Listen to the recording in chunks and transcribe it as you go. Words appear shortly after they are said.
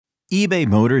eBay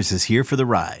Motors is here for the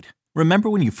ride. Remember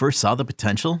when you first saw the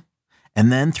potential?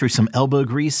 And then through some elbow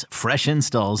grease, fresh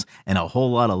installs, and a whole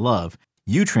lot of love,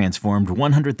 you transformed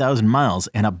 100,000 miles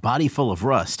and a body full of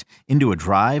rust into a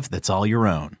drive that's all your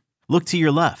own. Look to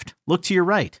your left. Look to your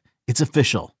right. It's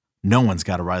official. No one's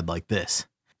got a ride like this.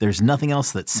 There's nothing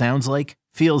else that sounds like,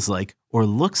 feels like, or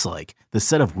looks like the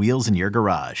set of wheels in your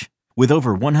garage. With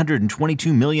over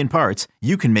 122 million parts,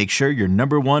 you can make sure your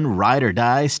number one ride or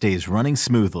die stays running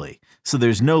smoothly. So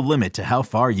there's no limit to how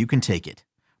far you can take it.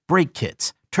 Brake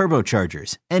kits,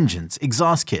 turbochargers, engines,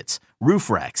 exhaust kits, roof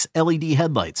racks, LED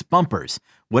headlights, bumpers,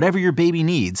 whatever your baby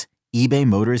needs, eBay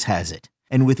Motors has it.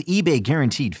 And with eBay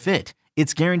Guaranteed Fit,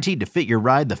 it's guaranteed to fit your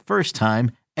ride the first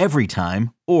time, every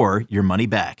time, or your money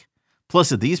back.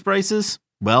 Plus at these prices,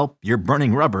 well, you're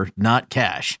burning rubber, not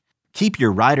cash. Keep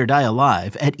your ride or die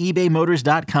alive at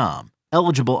ebaymotors.com.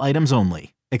 Eligible items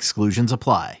only. Exclusions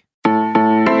apply.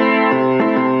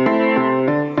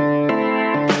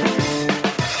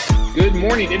 Good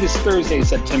morning. It is Thursday,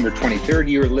 September 23rd.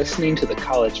 You're listening to the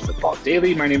College Football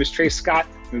Daily. My name is Trey Scott.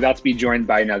 I'm about to be joined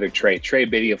by another Trey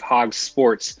Biddy of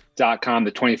hogsports.com,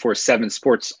 the 24/7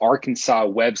 Sports Arkansas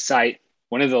website,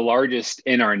 one of the largest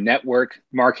in our network,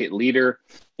 market leader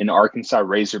in Arkansas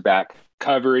Razorback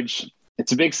coverage.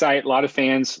 It's a big site, a lot of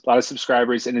fans, a lot of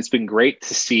subscribers, and it's been great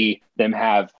to see them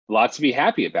have lots to be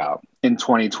happy about. In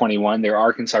 2021, their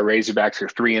Arkansas Razorbacks are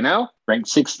 3-0, ranked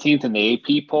 16th in the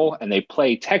AP poll, and they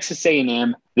play Texas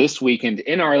A&M this weekend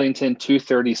in Arlington,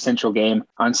 2:30 Central game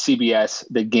on CBS,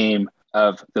 the game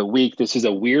of the week. This is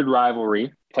a weird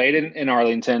rivalry. Played in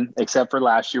Arlington, except for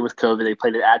last year with COVID. They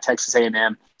played it at Texas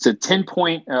A&M. It's a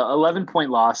 11-point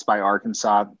loss by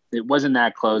Arkansas. It wasn't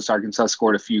that close. Arkansas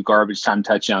scored a few garbage time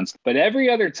touchdowns. But every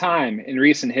other time in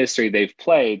recent history they've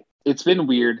played, it's been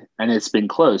weird and it's been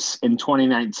close. In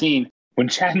 2019, when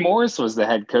Chad Morris was the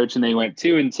head coach and they went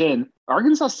 2-10,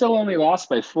 Arkansas still only lost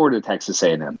by 4 to Texas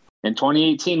A&M. In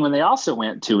 2018, when they also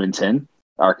went 2-10,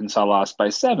 Arkansas lost by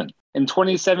 7. In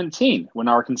 2017, when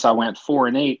Arkansas went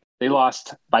 4-8, they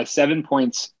lost by 7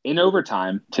 points in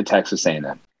overtime to Texas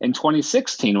A&M. In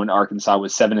 2016, when Arkansas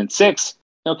was 7-6,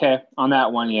 okay, on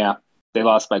that one, yeah, they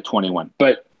lost by 21.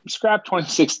 But scrap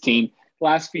 2016.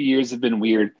 Last few years have been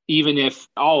weird, even if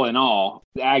all in all,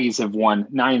 the Aggies have won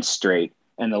 9 straight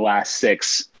and the last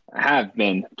 6 have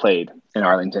been played in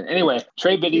Arlington. Anyway,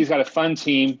 Trey Biddy's got a fun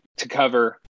team to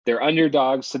cover. They're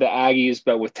underdogs to the Aggies,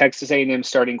 but with Texas A&M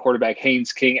starting quarterback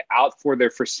Haynes King out for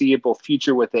their foreseeable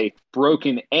future with a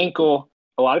broken ankle,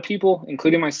 a lot of people,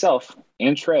 including myself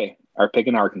and Trey, are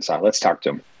picking Arkansas. Let's talk to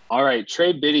him. All right,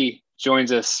 Trey Biddy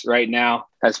joins us right now.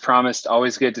 As promised,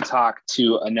 always good to talk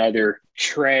to another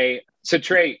Trey. So,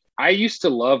 Trey, I used to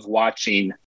love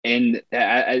watching in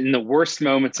the worst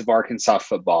moments of Arkansas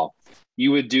football.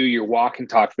 You would do your walk and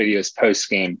talk videos post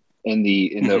game in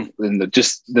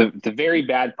the very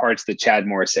bad parts of the Chad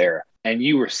Morris era. And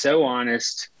you were so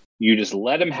honest. You just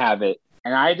let him have it.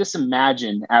 And I just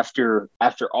imagine after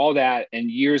all that and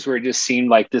years where it just seemed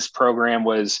like this program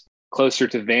was closer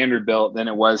to Vanderbilt than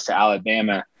it was to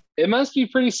Alabama, it must be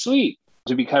pretty sweet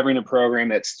to be covering a program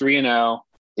that's 3-0,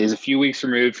 is a few weeks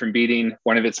removed from beating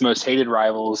one of its most hated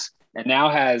rivals, and now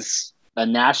has a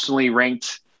nationally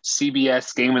ranked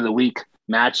CBS Game of the Week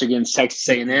match against Texas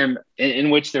A&M in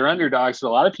which they're underdogs, but a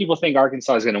lot of people think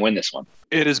Arkansas is going to win this one.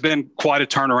 It has been quite a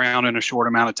turnaround in a short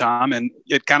amount of time, and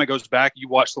it kind of goes back. You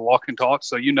watch the walk and talk,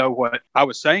 so you know what I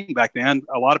was saying back then.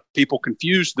 A lot of people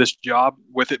confused this job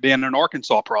with it being an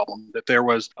Arkansas problem, that there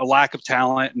was a lack of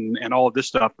talent and all of this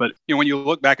stuff. But when you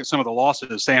look back at some of the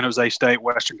losses, San Jose State,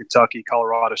 Western Kentucky,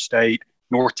 Colorado State,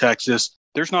 North Texas,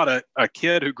 there's not a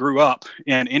kid who grew up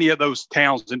in any of those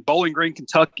towns in Bowling Green,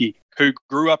 Kentucky, who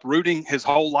grew up rooting his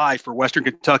whole life for Western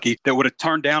Kentucky that would have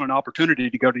turned down an opportunity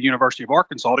to go to the University of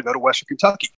Arkansas to go to Western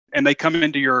Kentucky. And they come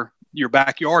into your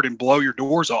backyard and blow your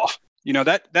doors off.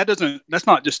 That's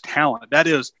not just talent. That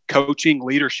is coaching,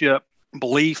 leadership,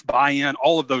 belief, buy-in,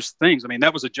 all of those things. I mean,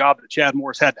 that was a job that Chad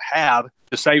Morris had to have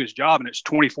to save his job, and it's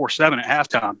 24/7 at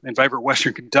halftime in favor of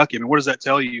Western Kentucky. I mean, what does that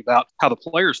tell you about how the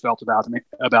players felt about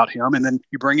him? And then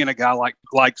you bring in a guy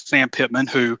like Sam Pittman,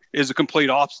 who is a complete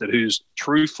opposite, who's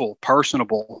truthful,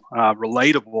 personable,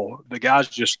 relatable. The guys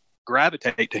just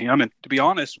gravitate to him. And to be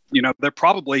honest, they're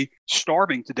probably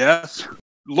starving to death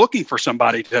looking for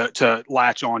somebody to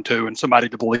latch onto and somebody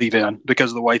to believe in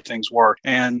because of the way things were.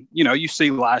 And, you see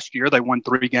last year they won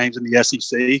 3 games in the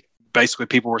SEC. Basically,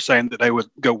 people were saying that they would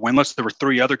go winless. There were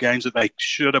 3 other games that they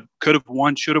should have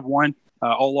won,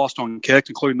 all lost on kicks,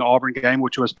 including the Auburn game,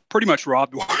 which was pretty much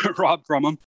robbed from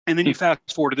them. And then you fast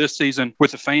forward to this season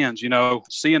with the fans,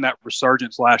 seeing that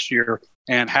resurgence last year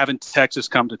and having Texas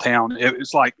come to town, it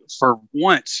was like for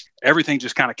once, everything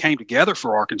just kind of came together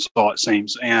for Arkansas, it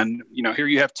seems. And, here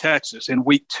you have Texas in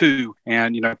week 2,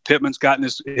 and, Pittman's gotten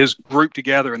his group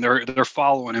together, and they're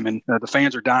following him, and the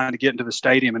fans are dying to get into the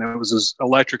stadium, and it was as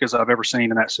electric as I've ever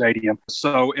seen in that stadium.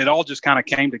 So it all just kind of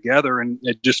came together, and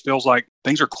it just feels like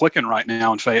things are clicking right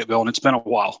now in Fayetteville, and it's been a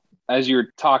while. As you're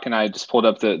talking, I just pulled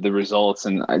up the results,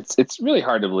 and it's really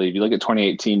hard to believe. You look at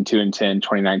 2018, 2-10,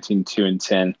 2019,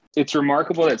 2-10. It's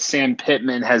remarkable that Sam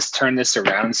Pittman has turned this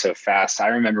around so fast. I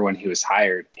remember when he was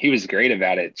hired, he was great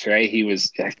about it, Trey.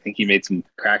 I think he made some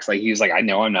cracks. Like, he was like, I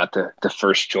know I'm not the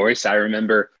first choice. I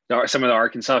remember some of the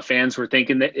Arkansas fans were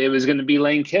thinking that it was going to be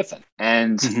Lane Kiffin.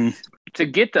 And to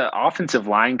get the offensive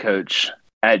line coach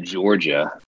at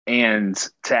Georgia and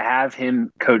to have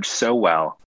him coach so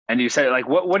well, and you say, like,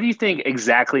 what do you think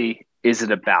exactly is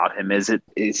it about him? Is it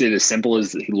as simple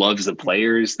as he loves the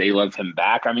players? They love him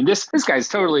back? I mean, this guy's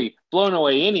totally blown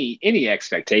away any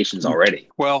expectations already.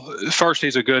 Well, first,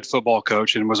 he's a good football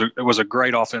coach and was a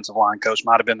great offensive line coach.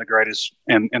 Might have been the greatest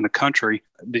in the country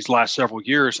these last several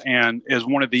years, and is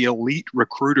one of the elite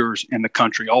recruiters in the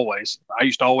country always. I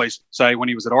used to always say when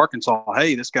he was at Arkansas,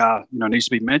 hey, this guy needs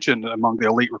to be mentioned among the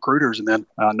elite recruiters, and then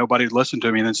nobody listened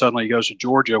to me. And then suddenly he goes to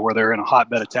Georgia, where they're in a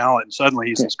hotbed of talent, and suddenly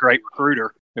he's this great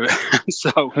recruiter.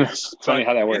 So it's funny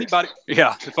how that works.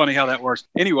 It's funny how that works.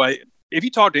 Anyway, if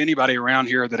you talk to anybody around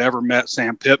here that ever met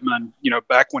Sam Pittman,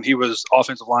 back when he was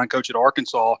offensive line coach at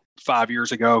Arkansas 5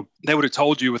 years ago, they would have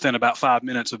told you within about 5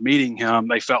 minutes of meeting him,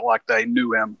 they felt like they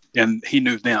knew him and he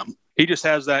knew them. He just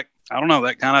has that, I don't know,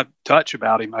 that kind of touch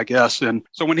about him, I guess. And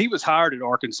so when he was hired at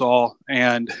Arkansas,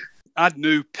 and I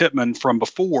knew Pittman from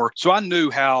before, so I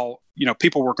knew how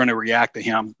people were going to react to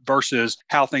him versus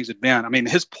how things had been. I mean,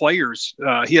 his players,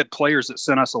 he had players that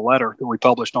sent us a letter that we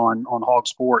published on Hog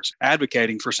Sports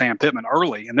advocating for Sam Pittman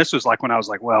early. And this was like when I was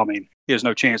like, well, I mean, he has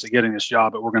no chance of getting this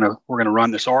job, but we're going to run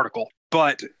this article.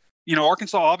 But,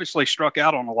 Arkansas obviously struck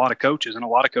out on a lot of coaches, and a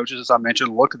lot of coaches, as I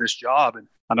mentioned, look at this job. And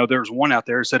I know there was one out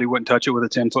there who said he wouldn't touch it with a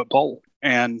 10-foot pole.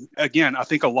 And again, I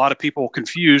think a lot of people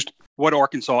confused what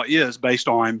Arkansas is based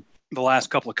on the last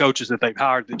couple of coaches that they've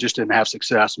hired that just didn't have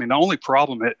success. I mean, the only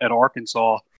problem at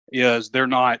Arkansas is they're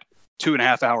not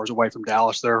 2.5 hours away from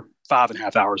Dallas. They're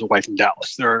 5.5 hours away from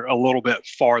Dallas. They're a little bit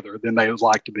farther than they would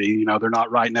like to be. They're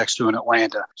not right next to an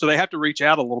Atlanta. So they have to reach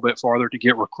out a little bit farther to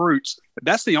get recruits. But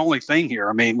that's the only thing here.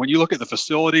 I mean, when you look at the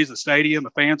facilities, the stadium,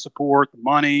 the fan support, the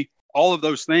money, all of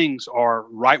those things are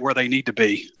right where they need to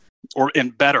be, or in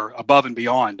better, above and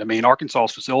beyond. I mean,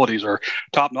 Arkansas's facilities are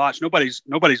top notch. Nobody's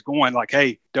going like,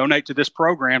 hey, donate to this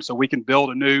program so we can build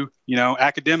a new,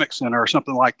 academic center or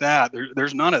something like that.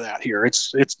 There's none of that here.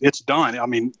 It's done. I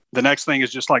mean, the next thing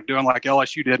is just like doing like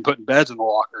LSU did, putting beds in the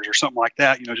lockers or something like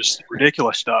that, just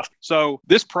ridiculous stuff. So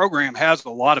this program has a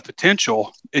lot of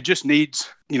potential. It just needs,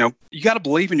 you got to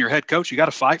believe in your head coach. You got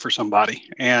to fight for somebody.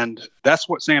 And that's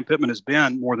what Sam Pittman has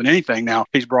been more than anything. Now,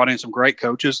 he's brought in some great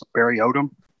coaches, Barry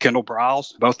Odom, Kendall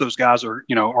Briles. Both those guys are,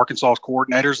 Arkansas's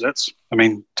coordinators. That's,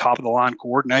 top of the line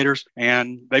coordinators.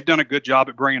 And they've done a good job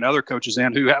at bringing other coaches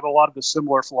in who have a lot of the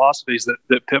similar philosophies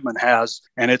that Pittman has.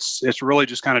 And it's really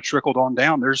just kind of trickled on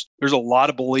down. There's a lot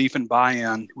of belief and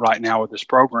buy-in right now with this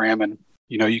program. And,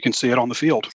 you can see it on the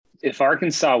field. If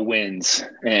Arkansas wins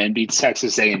and beats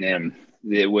Texas A&M,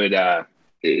 it would,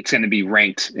 it's going to be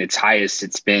ranked its highest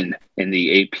it's been in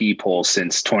the AP poll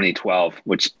since 2012,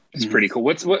 which is pretty cool.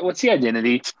 What's the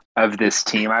identity of this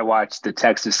team? I watched the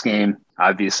Texas game,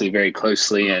 obviously, very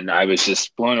closely, and I was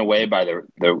just blown away by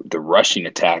the rushing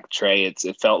attack, Trey. It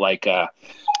felt like Darren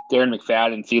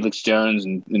McFadden, Felix Jones,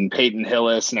 and Peyton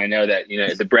Hillis, and I know that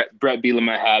the Brett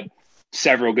Bielema had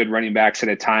several good running backs at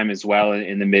a time as well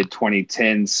in the mid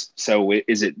 2010s. So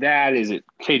is it that? Is it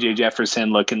KJ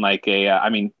Jefferson looking like the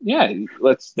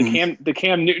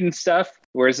Cam Newton stuff?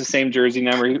 Wears the same jersey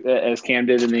number as Cam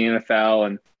did in the NFL,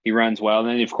 and he runs well. And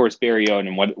then, of course, Barry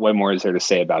Odom. What more is there to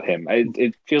say about him?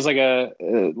 It feels like a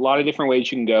lot of different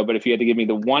ways you can go. But if you had to give me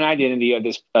the one identity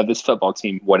of this football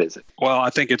team, what is it? Well, I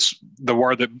think it's the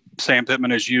word that Sam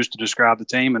Pittman has used to describe the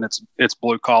team, and it's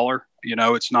blue collar.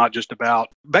 It's not just about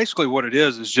basically what it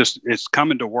is just it's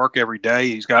coming to work every day.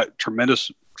 He's got tremendous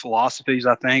philosophies,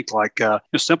 I think, like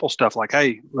just simple stuff like,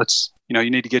 hey, let's, you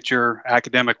need to get your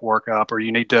academic work up, or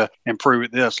you need to improve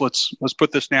at this. Let's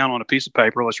put this down on a piece of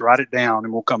paper. Let's write it down,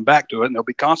 and we'll come back to it, and there'll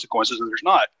be consequences, and there's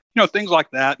not. Things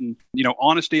like that. And,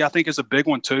 honesty, I think, is a big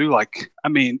one too. Like,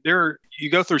 you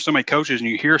go through so many coaches and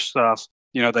you hear stuff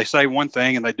they say one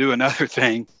thing and they do another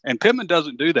thing. And Pittman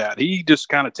doesn't do that. He just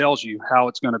kind of tells you how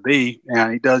it's going to be.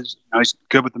 And he does, he's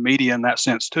good with the media in that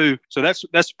sense too. So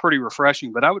that's pretty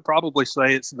refreshing. But I would probably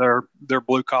say it's their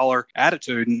blue collar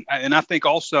attitude. And I think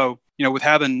also, with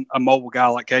having a mobile guy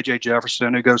like KJ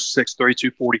Jefferson, who goes 6'3",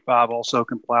 245, also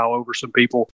can plow over some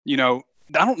people,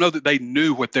 I don't know that they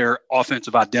knew what their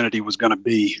offensive identity was going to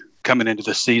be coming into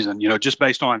the season, just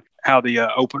based on how the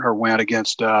opener went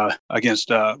against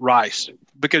Rice,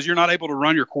 because you're not able to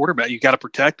run your quarterback. You got to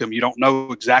protect him. You don't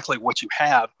know exactly what you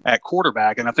have at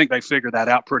quarterback. And I think they figured that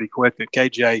out pretty quick, that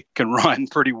KJ can run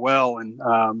pretty well. And,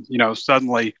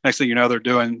 suddenly next thing you know, they're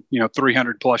doing,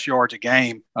 300 plus yards a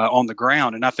game on the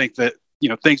ground. And I think that,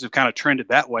 things have kind of trended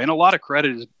that way. And a lot of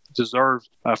credit is deserved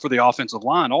for the offensive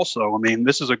line also. I mean,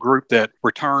 this is a group that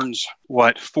returns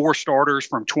 4 starters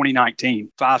from 2019,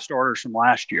 5 starters from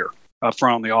last year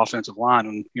from the offensive line,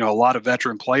 and a lot of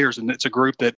veteran players. And it's a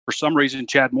group that for some reason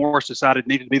Chad Morris decided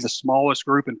needed to be the smallest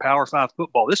group in Power 5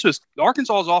 football. This was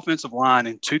Arkansas's offensive line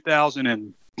in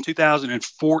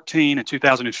 2014 and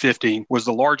 2015 was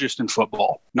the largest in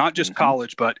football, not just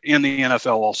college, but in the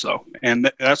NFL also.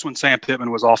 And that's when Sam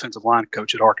Pittman was offensive line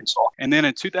coach at Arkansas. And then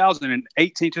in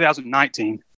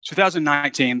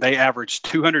 2019, they averaged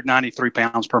 293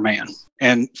 pounds per man.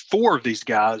 And 4 of these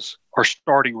guys are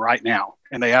starting right now,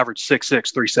 and they average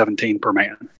 6'6", 317 per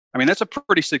man. I mean, that's a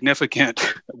pretty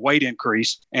significant weight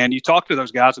increase. And you talk to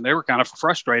those guys, and they were kind of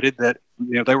frustrated that,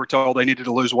 they were told they needed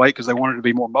to lose weight because they wanted to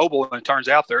be more mobile. And it turns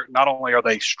out they're not only are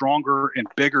they stronger and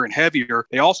bigger and heavier,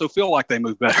 they also feel like they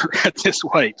move better at this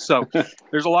weight. So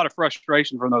there's a lot of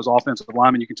frustration from those offensive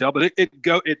linemen, you can tell, but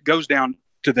it goes down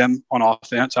to them on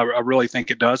offense. I really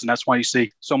think it does. And that's why you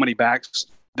see so many backs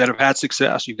that have had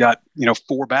success. You've got,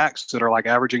 4 backs that are like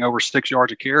averaging over 6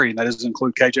 yards a carry, and that doesn't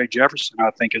include KJ Jefferson,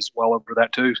 I think, is well over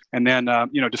that too. And then,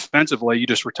 defensively, you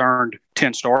just returned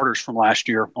 10 starters from last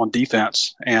year on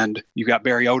defense, and you got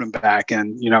Barry Odom back.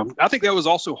 And, I think that was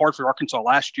also hard for Arkansas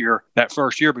last year, that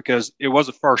first year, because it was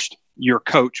a first-year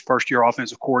coach, first-year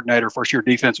offensive coordinator, first-year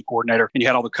defensive coordinator, and you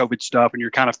had all the COVID stuff, and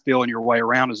you're kind of feeling your way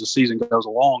around as the season goes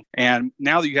along. And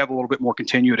now that you have a little bit more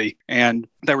continuity, and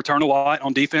they return a lot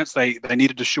on defense, they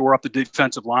needed to shore up the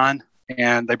defensive line,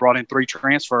 and they brought in 3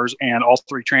 transfers, and all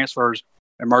 3 transfers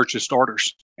emerged as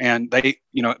starters. And they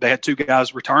had 2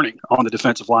 guys returning on the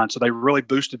defensive line. So they really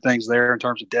boosted things there in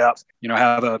terms of depth.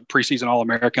 Have a preseason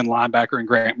All-American linebacker in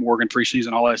Grant Morgan,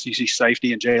 preseason All-SEC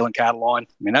safety and Jalen Catalon. I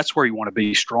mean, that's where you want to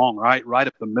be strong, right? Right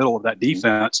up the middle of that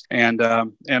defense. And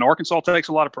Arkansas takes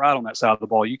a lot of pride on that side of the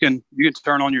ball. You can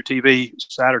turn on your TV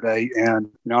Saturday, and,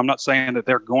 I'm not saying that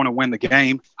they're going to win the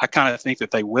game. I kind of think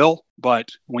that they will. But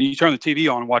when you turn the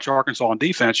TV on and watch Arkansas on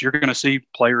defense, you're going to see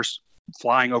players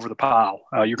flying over the pile.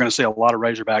 You're going to see a lot of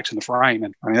Razorbacks in the frame.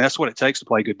 And I mean, that's what it takes to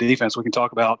play good defense. We can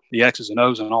talk about the X's and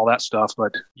O's and all that stuff,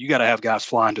 but you got to have guys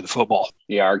flying to the football.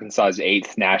 Yeah, Arkansas is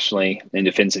 8th nationally in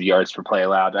defensive yards per play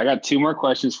allowed. I got 2 more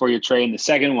questions for you, Trey. And the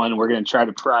second one, we're going to try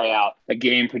to pry out a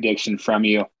game prediction from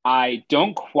you. I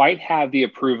don't quite have the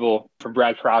approval from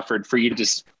Brad Crawford for you to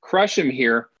just crush him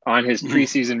here on his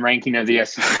preseason ranking of the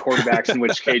SEC quarterbacks, in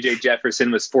which KJ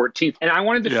Jefferson was 14th. And I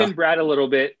want to defend Brad a little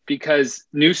bit because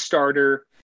new starter.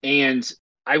 And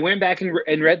I went back and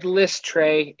read the list,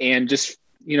 Trey, and just,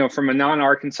 from a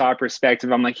non-Arkansas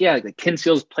perspective, I'm like, the Ken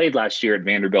Seals played last year at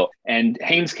Vanderbilt, and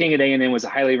Haynes King at A&M was a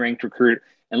highly ranked recruit,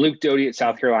 and Luke Doty at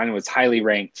South Carolina was highly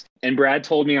ranked. And Brad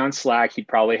told me on Slack he'd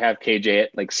probably have KJ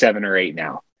at like 7 or 8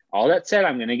 now. All that said,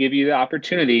 I'm going to give you the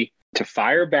opportunity to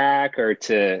fire back or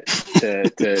to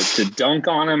dunk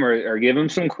on him or give him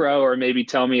some crow, or maybe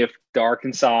tell me if the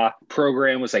Arkansas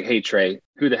program was like, hey, Trey,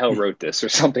 who the hell wrote this, or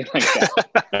something like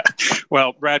that.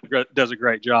 Well, Brad does a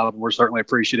great job, and we're certainly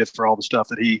appreciative for all the stuff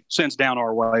that he sends down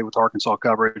our way with Arkansas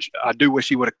coverage. I do wish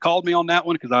he would have called me on that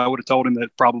one, because I would have told him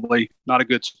that probably not a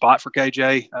good spot for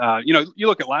KJ. You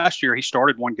look at last year, he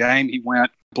started one game. He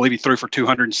went, I believe he threw for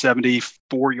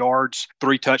 274 yards,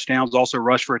 3 touchdowns, also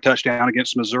rushed for a touchdown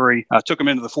against Missouri. Took him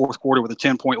into the fourth quarter with a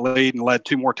 10-point lead and led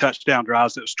 2 more touchdown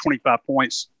drives. It was 25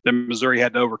 points that Missouri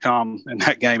had to overcome in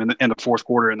that game in the fourth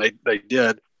quarter, and they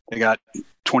did. They got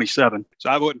 27. So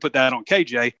I wouldn't put that on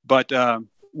KJ, but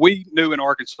we knew in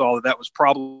Arkansas that was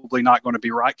probably not going to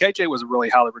be right. KJ was a really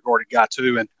highly regarded guy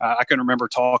too, and I can remember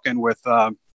talking with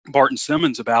Barton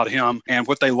Simmons about him, and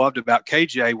what they loved about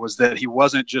KJ was that he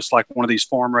wasn't just like one of these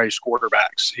farm-raised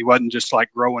quarterbacks. He wasn't just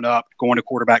like growing up, going to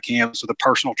quarterback camps with a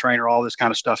personal trainer, all this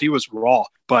kind of stuff. He was raw,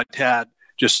 but had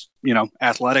just,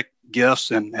 athletic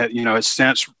gifts, and has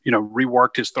since,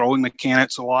 reworked his throwing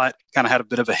mechanics a lot. Kind of had a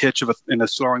bit of a hitch in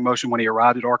his throwing motion when he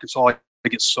arrived at Arkansas. He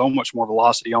gets so much more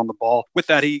velocity on the ball. With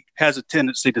that, he has a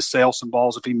tendency to sail some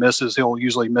balls. If he misses, he'll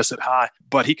usually miss it high.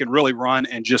 But he can really run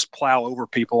and just plow over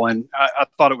people. And I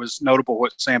thought it was notable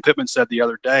what Sam Pittman said the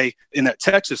other day in that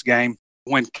Texas game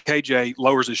when KJ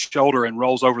lowers his shoulder and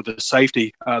rolls over the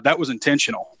safety. That was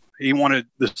intentional. He wanted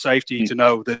the safety to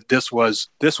know that this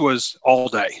was all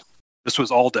day. This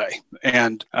was all day.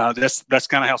 And that's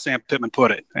kind of how Sam Pittman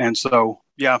put it. And so,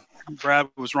 yeah, Brad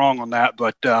was wrong on that,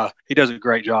 but he does a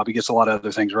great job. He gets a lot of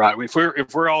other things right.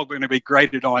 If we're all going to be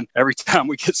graded on every time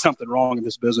we get something wrong in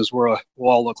this business, we'll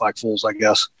all look like fools, I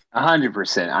guess.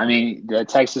 100%. I mean, the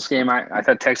Texas game, I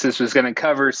thought Texas was going to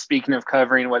cover. Speaking of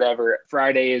covering, whatever,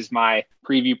 Friday is my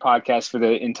preview podcast for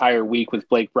the entire week with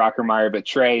Blake Brockermeyer. But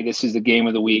Trey, this is the game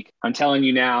of the week. I'm telling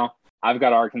you now, I've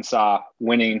got Arkansas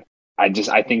winning. I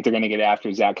think they're going to get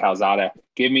after Zach Calzada.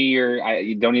 Give me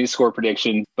you don't need a score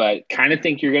prediction, but kind of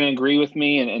think you're going to agree with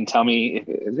me and tell me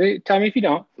if you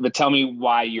don't, but tell me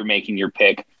why you're making your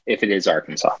pick if it is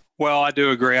Arkansas. Well, I do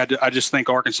agree. I just think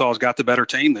Arkansas has got the better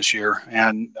team this year,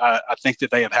 and I think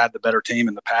that they have had the better team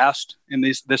in the past in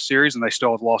this series, and they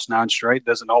still have lost 9 straight.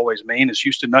 Doesn't always mean, as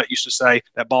Houston Nutt used to say,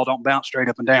 that ball don't bounce straight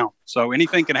up and down. So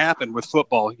anything can happen with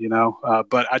football,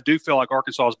 But I do feel like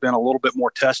Arkansas has been a little bit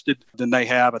more tested than they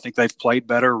have. I think they've played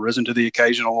better, risen to the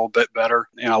occasion a little bit better.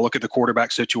 And I look at the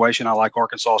quarterback situation. I like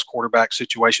Arkansas's quarterback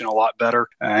situation a lot better.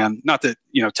 And not that,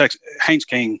 Haynes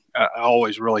King, I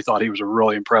always really thought he was a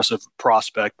really impressive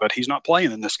prospect, but he's not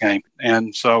playing in this game.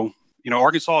 And so,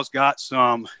 Arkansas has got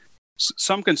some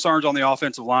concerns on the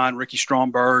offensive line. Ricky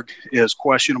Stromberg is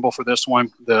questionable for this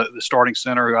one, the starting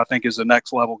center, who I think is the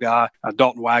next level guy.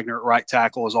 Dalton Wagner at right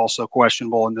tackle is also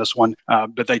questionable in this one.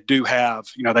 But they do have,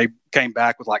 they came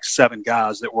back with like 7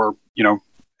 guys that were,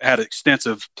 had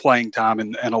extensive playing time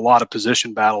and a lot of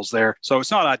position battles there. So it's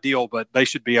not ideal, but they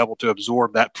should be able to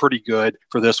absorb that pretty good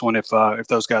for this one if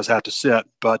those guys have to sit.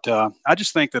 But I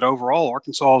just think that overall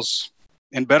Arkansas's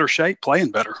in better shape,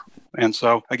 playing better. And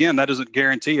so, again, that doesn't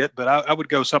guarantee it, but I would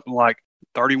go something like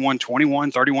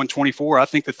 31-21, 31-24. I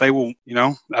think that they will,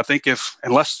 I think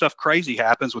unless stuff crazy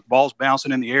happens with balls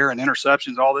bouncing in the air and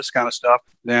interceptions, all this kind of stuff,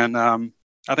 then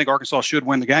I think Arkansas should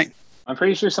win the game. I'm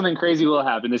pretty sure something crazy will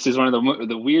happen. This is one of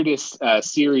the weirdest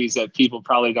series that people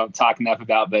probably don't talk enough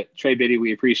about. But Trey Biddy,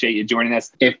 we appreciate you joining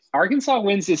us. If Arkansas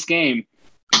wins this game,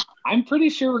 I'm pretty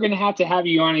sure we're going to have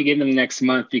you on again in the next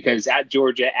month, because at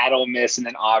Georgia, at Ole Miss, and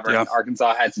then Auburn,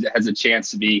 Arkansas has a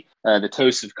chance to be the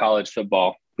toast of college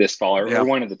football this fall, or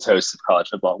one of the toasts of college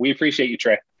football. We appreciate you,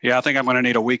 Trey. Yeah, I think I'm going to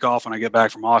need a week off when I get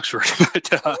back from Oxford. But,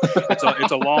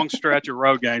 it's a long stretch of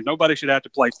road games. Nobody should have to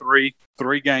play three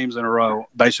games in a row,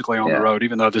 basically on the road,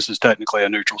 even though this is technically a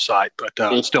neutral site, but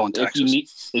it's still in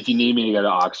Texas. If you need me to go to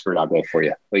Oxford, I'll go for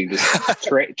you. We can just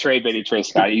Trey Biddy, Trey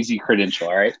Scott, easy credential,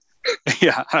 all right?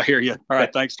 Yeah, I hear you. All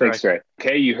right, thanks, Trey. Thanks, Trey.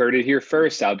 Okay, you heard it here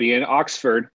first. I'll be in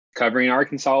Oxford covering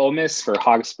Arkansas Ole Miss for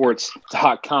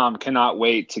hogsports.com. Cannot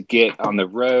wait to get on the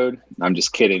road. I'm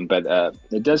just kidding, but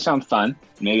it does sound fun.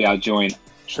 Maybe I'll join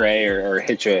Trey or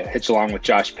hitch along with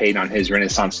Josh Payton on his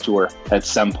Renaissance tour at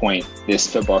some point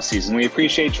this football season. We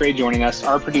appreciate Trey joining us.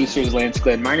 Our producer is Lance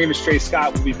Glenn. My name is Trey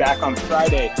Scott. We'll be back on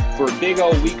Friday for a big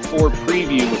old Week 4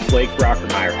 preview with Blake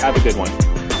Brockermeyer. Have a good one.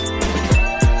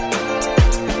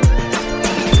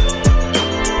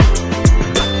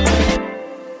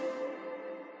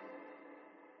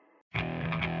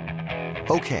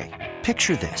 Okay,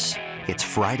 picture this. It's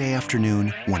Friday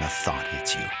afternoon when a thought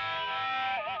hits you.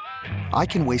 I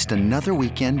can waste another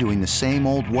weekend doing the same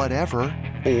old whatever,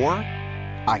 or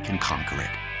I can conquer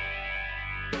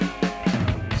it.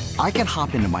 I can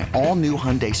hop into my all-new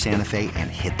Hyundai Santa Fe and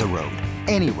hit the road.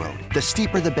 Any road. The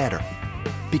steeper, the better.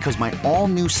 Because my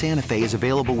all-new Santa Fe is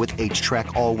available with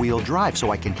H-Track all-wheel drive,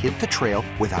 so I can hit the trail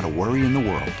without a worry in the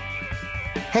world.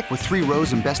 Heck, with 3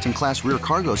 rows and best-in-class rear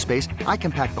cargo space, I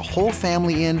can pack the whole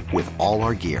family in with all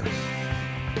our gear.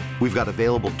 We've got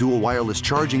available dual wireless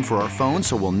charging for our phones,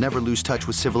 so we'll never lose touch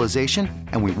with civilization,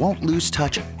 and we won't lose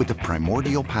touch with the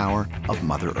primordial power of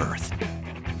Mother Earth.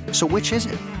 So which is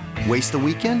it? Waste the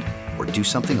weekend or do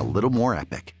something a little more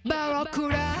epic?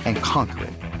 And conquer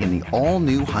it in the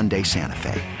all-new Hyundai Santa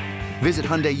Fe. Visit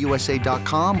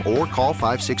HyundaiUSA.com or call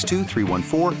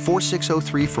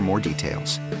 562-314-4603 for more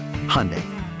details. Hyundai,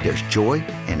 there's joy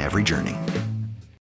in every journey.